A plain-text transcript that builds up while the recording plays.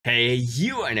Hey,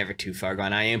 you are never too far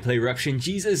gone. I am Playruption.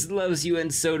 Jesus loves you,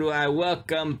 and so do I.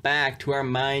 Welcome back to our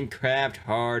Minecraft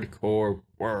hardcore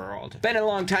world. Been a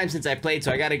long time since I played,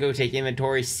 so I gotta go take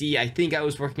inventory. See, I think I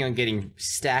was working on getting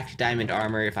stacked diamond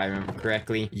armor, if I remember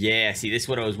correctly. Yeah, see, this is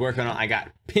what I was working on. I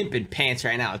got pimpin' pants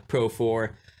right now with Pro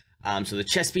 4. So the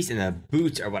chest piece and the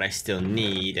boots are what I still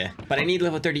need. But I need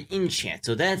level 30 enchant,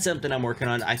 so that's something I'm working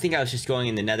on. I think I was just going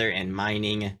in the nether and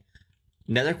mining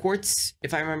nether quartz,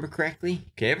 if I remember correctly.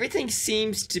 Okay, everything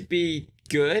seems to be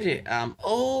good.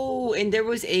 Oh, and there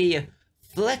was a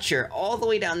Fletcher all the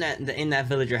way down in that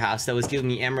villager house that was giving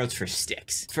me emeralds for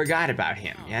sticks. Forgot about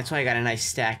him. Yeah, that's why I got a nice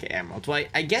stack of emeralds. Well,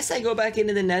 I guess I go back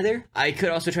into the nether. I could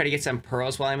also try to get some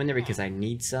pearls while I'm in there because I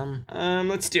need some.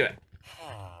 Let's do it.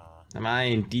 Am I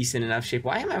in decent enough shape?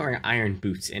 Why am I wearing iron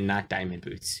boots and not diamond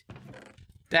boots?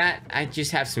 That, I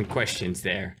just have some questions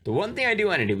there. The one thing I do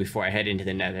want to do before I head into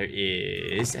the nether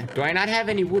is, do I not have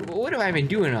any wood? What have I been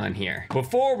doing on here?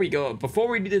 Before we do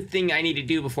the thing I need to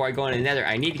do before I go into the nether,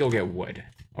 I need to go get wood.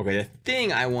 Okay, the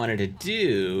thing I wanted to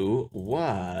do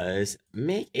was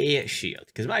make a shield,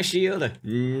 because my shield,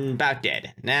 about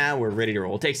dead. Now we're ready to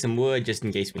roll. We'll take some wood just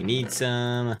in case we need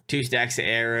some. 2 stacks of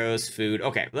arrows, food.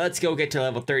 Okay, let's go get to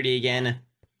level 30 again.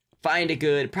 Find a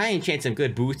good, probably enchant some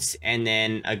good boots, and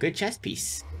then a good chest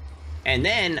piece. And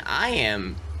then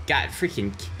got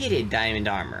freaking kitted diamond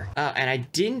armor. And I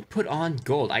didn't put on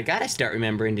gold. I gotta start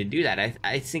remembering to do that.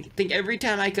 I think every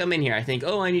time I come in here, I think,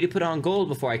 oh, I need to put on gold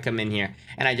before I come in here.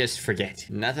 And I just forget.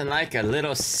 Nothing like a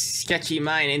little sketchy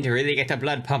mining to really get the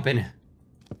blood pumping.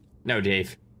 No,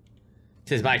 Dave.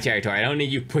 This is my territory. I don't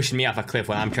need you pushing me off a cliff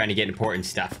while I'm trying to get important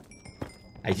stuff.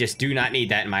 I just do not need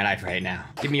that in my life right now.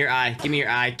 Give me your eye, give me your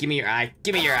eye, give me your eye,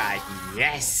 give me your eye.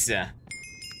 Yes!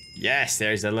 Yes,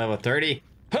 there's the level 30.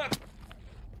 Hup!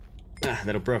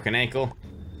 Little broken ankle.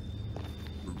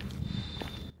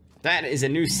 That is a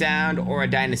new sound, or a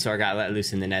dinosaur got let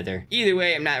loose in the nether. Either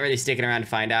way, I'm not really sticking around to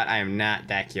find out. I am not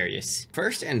that curious.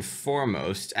 First and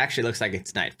foremost, actually looks like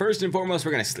it's night. First and foremost,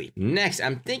 we're gonna sleep. Next,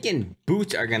 I'm thinking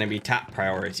boots are gonna be top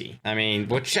priority. I mean,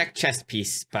 we'll check chest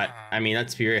piece, but I mean,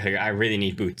 let's be real here. I really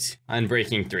need boots.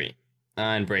 Unbreaking 3.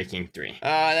 Unbreaking 3.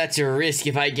 That's a risk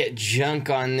if I get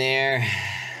junk on there.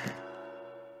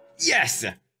 Yes!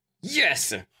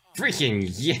 Yes! Freaking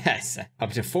yes!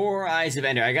 Up to 4 eyes of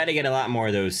ender. I gotta get a lot more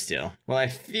of those still. Well, I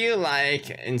feel like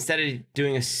instead of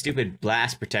doing a stupid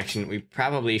blast protection, we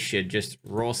probably should just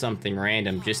roll something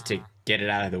random just to get it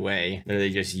out of the way.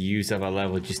 Literally just use up a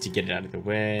level just to get it out of the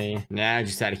way. Now,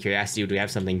 just out of curiosity, do we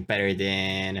have something better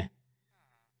than...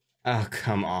 Oh,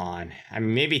 come on. I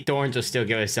mean, maybe thorns will still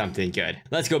give us something good.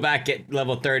 Let's go back, get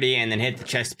level 30, and then hit the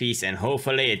chest piece, and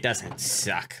hopefully it doesn't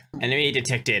suck. Enemy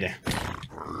detected.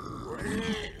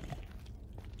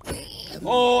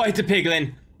 Oh, it's a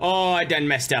piglin. Oh, I done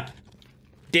messed up.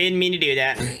 Didn't mean to do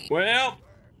that. Well,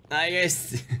 I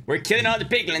guess we're killing all the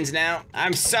piglins now.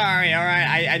 I'm sorry, alright?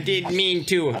 I didn't mean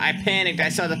to. I panicked. I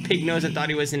saw the pig nose. I thought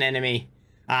he was an enemy.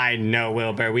 I know,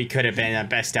 Wilbur. We could have been the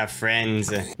best of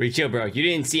friends. Chill, bro. You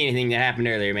didn't see anything that happened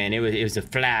earlier, man. It was a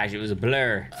flash. It was a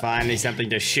blur. Finally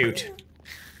something to shoot.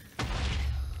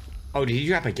 Oh, did you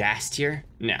drop a ghast here?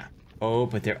 No. Oh,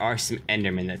 but there are some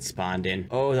endermen that spawned in.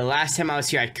 Oh, the last time I was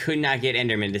here, I could not get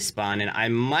endermen to spawn, and I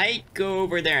might go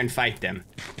over there and fight them.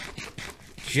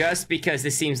 Just because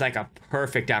this seems like a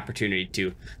perfect opportunity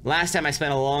to. Last time I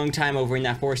spent a long time over in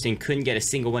that forest and couldn't get a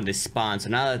single one to spawn, so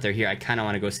now that they're here, I kind of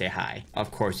want to go say hi. Of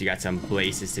course, you got some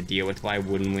blazes to deal with. Why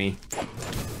wouldn't we?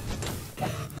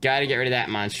 Gotta get rid of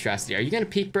that monstrosity. Are you gonna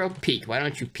peek, bro? Peek. Why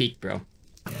don't you peek, bro?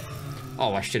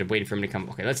 Oh, I should have waited for him to come.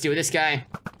 Okay, let's deal with this guy.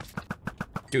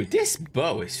 Dude, this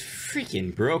bow is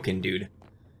freaking broken, dude.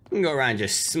 I can go around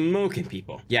just smoking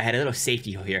people. Yeah, I had a little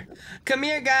safety hole here. Come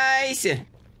here, guys.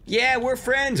 Yeah, we're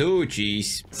friends. Oh,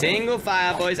 jeez. Single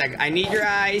file, boys. I need your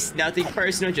eyes. Nothing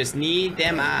personal, just need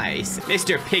them eyes.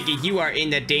 Mr. Piggy, you are in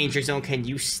the danger zone. Can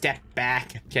you step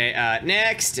back? Okay,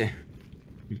 next.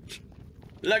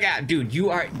 Look out, dude, you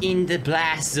are in the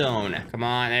blast zone. Come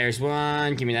on, there's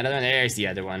one. Give me that other one. There's the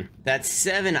other one. That's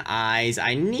 7 eyes.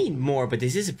 I need more, but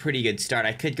this is a pretty good start.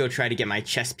 I could go try to get my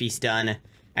chest piece done.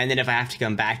 And then if I have to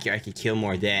come back here, I could kill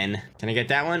more then. Can I get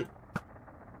that one?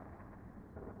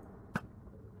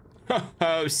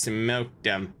 Ho, smoked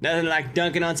them. Nothing like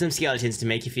dunking on some skeletons to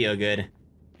make you feel good.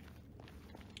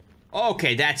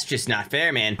 Okay, that's just not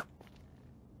fair, man.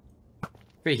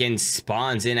 Freaking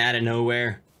spawns in out of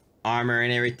nowhere. Armor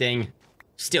and everything.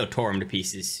 Still tore him to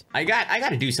pieces. I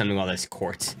gotta do something with all this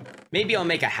quartz. Maybe I'll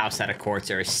make a house out of quartz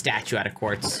or a statue out of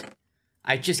quartz.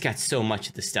 I just got so much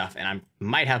of the stuff, and I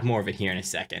might have more of it here in a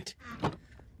second.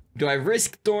 Do I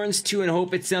risk thorns too and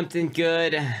hope it's something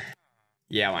good?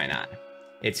 Yeah, why not?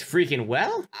 It's freaking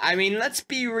well. I mean, let's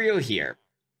be real here.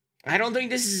 I don't think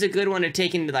this is a good one to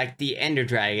take into, like, the Ender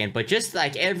Dragon, but just,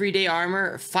 like, everyday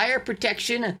armor, fire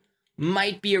protection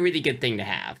might be a really good thing to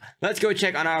have. Let's go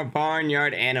check on our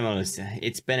barnyard animals.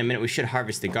 It's been a minute. We should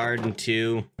harvest the garden,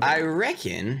 too. I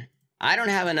reckon I don't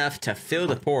have enough to fill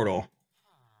the portal,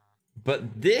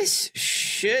 but this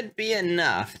should be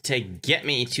enough to get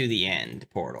me to the end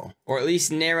portal, or at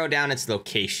least narrow down its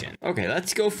location. Okay,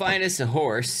 let's go find us a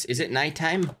horse. Is it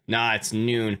nighttime? Nah, it's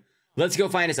noon. Let's go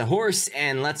find us a horse,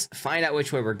 and let's find out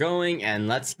which way we're going, and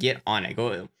let's get on it.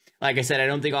 Go. Like I said, I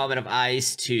don't think I'll have enough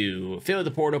eyes to fill the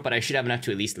portal, but I should have enough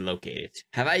to at least locate it.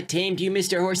 Have I tamed you,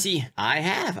 Mr. Horsey? I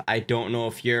have. I don't know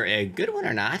if you're a good one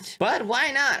or not, but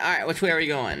why not? All right, which way are we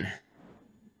going?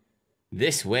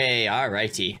 This way,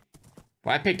 alrighty.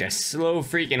 Well, I picked a slow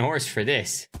freaking horse for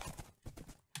this.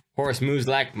 Horse moves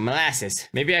like molasses.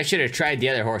 Maybe I should have tried the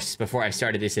other horses before I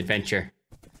started this adventure.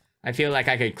 I feel like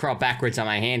I could crawl backwards on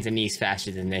my hands and knees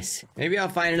faster than this. Maybe I'll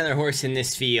find another horse in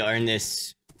this field, or in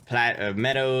this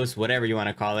meadows, whatever you want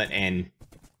to call it, and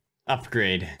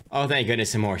upgrade. Oh, thank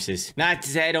goodness, some horses. Not to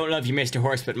say I don't love you, Mr.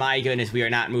 Horse, but my goodness, we are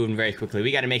not moving very quickly.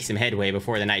 We got to make some headway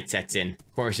before the night sets in.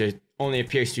 Of course, there only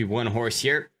appears to be one horse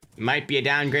here. Might be a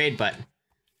downgrade, but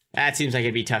that seems like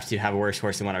it'd be tough to have a worse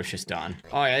horse than what I was just on.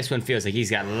 Oh yeah, this one feels like he's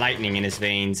got lightning in his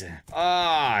veins.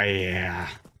 Oh yeah.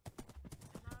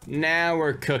 Now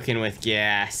we're cooking with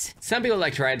gas. Some people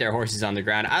like to ride their horses on the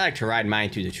ground. I like to ride mine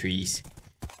through the trees.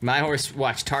 My horse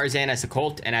watched Tarzan as a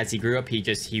colt, and as he grew up,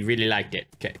 he really liked it.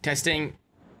 Okay, testing.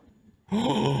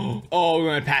 Oh, we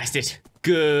went past it.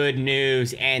 Good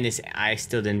news. And this, I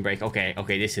still didn't break.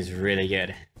 Okay, this is really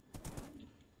good.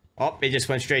 Oh, it just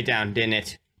went straight down, didn't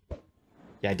it?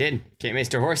 Yeah, I did. Okay,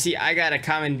 Mr. Horsey, I gotta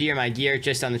commandeer my gear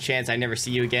just on the chance I never see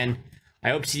you again. I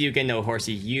hope to see you again, though,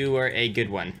 Horsey. You were a good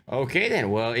one. Okay,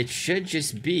 then. Well, it should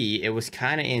just be... It was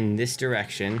kind of in this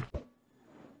direction.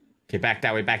 Okay, back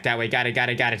that way, back that way. Got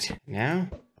it. Now?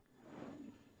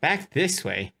 Back this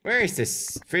way. Where is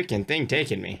this freaking thing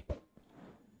taking me?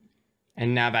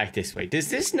 And now back this way.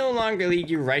 Does this no longer lead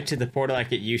you right to the portal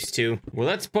like it used to? Well,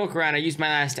 let's poke around. I used my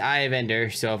last Eye of Ender,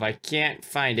 so if I can't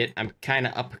find it, I'm kind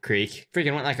of up a creek.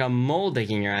 Freaking went like a mole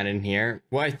digging around in here.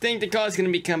 Well, I think the call is going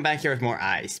to be come back here with more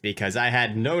eyes, because I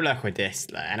had no luck with this,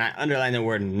 and I underline the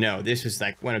word no. This was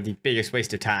like one of the biggest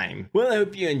waste of time. Well, I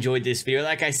hope you enjoyed this video.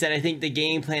 Like I said, I think the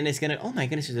game plan is going to... Oh my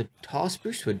goodness, there's a tall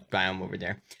spruce wood biome over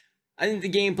there. I think the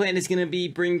game plan is going to be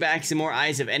bring back some more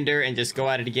Eyes of Ender and just go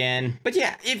at it again. But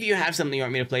yeah, if you have something you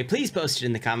want me to play, please post it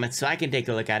in the comments so I can take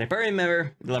a look at it. But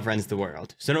remember, love runs the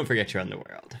world, so don't forget to run the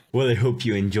world. Well, I hope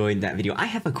you enjoyed that video. I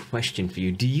have a question for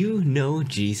you. Do you know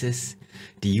Jesus?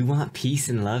 Do you want peace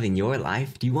and love in your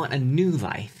life? Do you want a new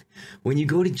life? When you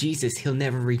go to Jesus, he'll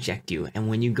never reject you. And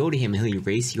when you go to him, he'll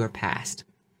erase your past.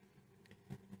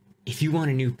 If you want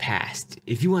a new past,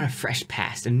 if you want a fresh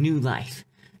past, a new life,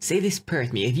 say this prayer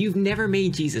with me. If you've never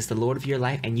made Jesus the Lord of your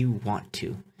life and you want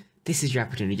to, this is your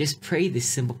opportunity. Just pray this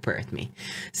simple prayer with me.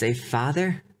 Say,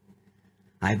 Father,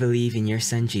 I believe in your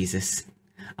son Jesus.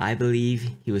 I believe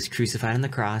he was crucified on the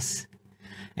cross,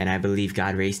 and I believe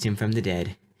God raised him from the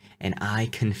dead, and I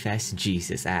confess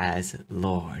Jesus as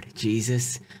Lord.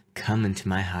 Jesus, come into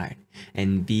my heart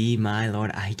and be my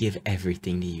Lord. I give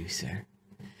everything to you, sir.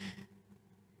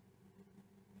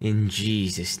 In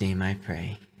Jesus' name I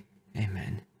pray.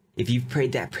 Amen. If you've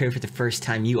prayed that prayer for the first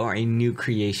time, you are a new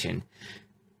creation.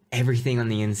 Everything on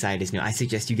the inside is new. I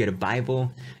suggest you get a Bible.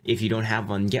 If you don't have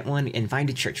one, get one and find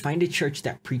a church. Find a church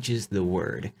that preaches the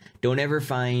word. Don't ever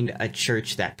find a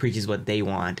church that preaches what they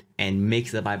want and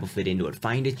makes the Bible fit into it.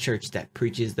 Find a church that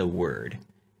preaches the word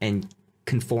and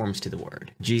conforms to the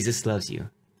word. Jesus loves you,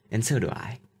 and so do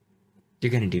I.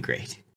 You're gonna do great.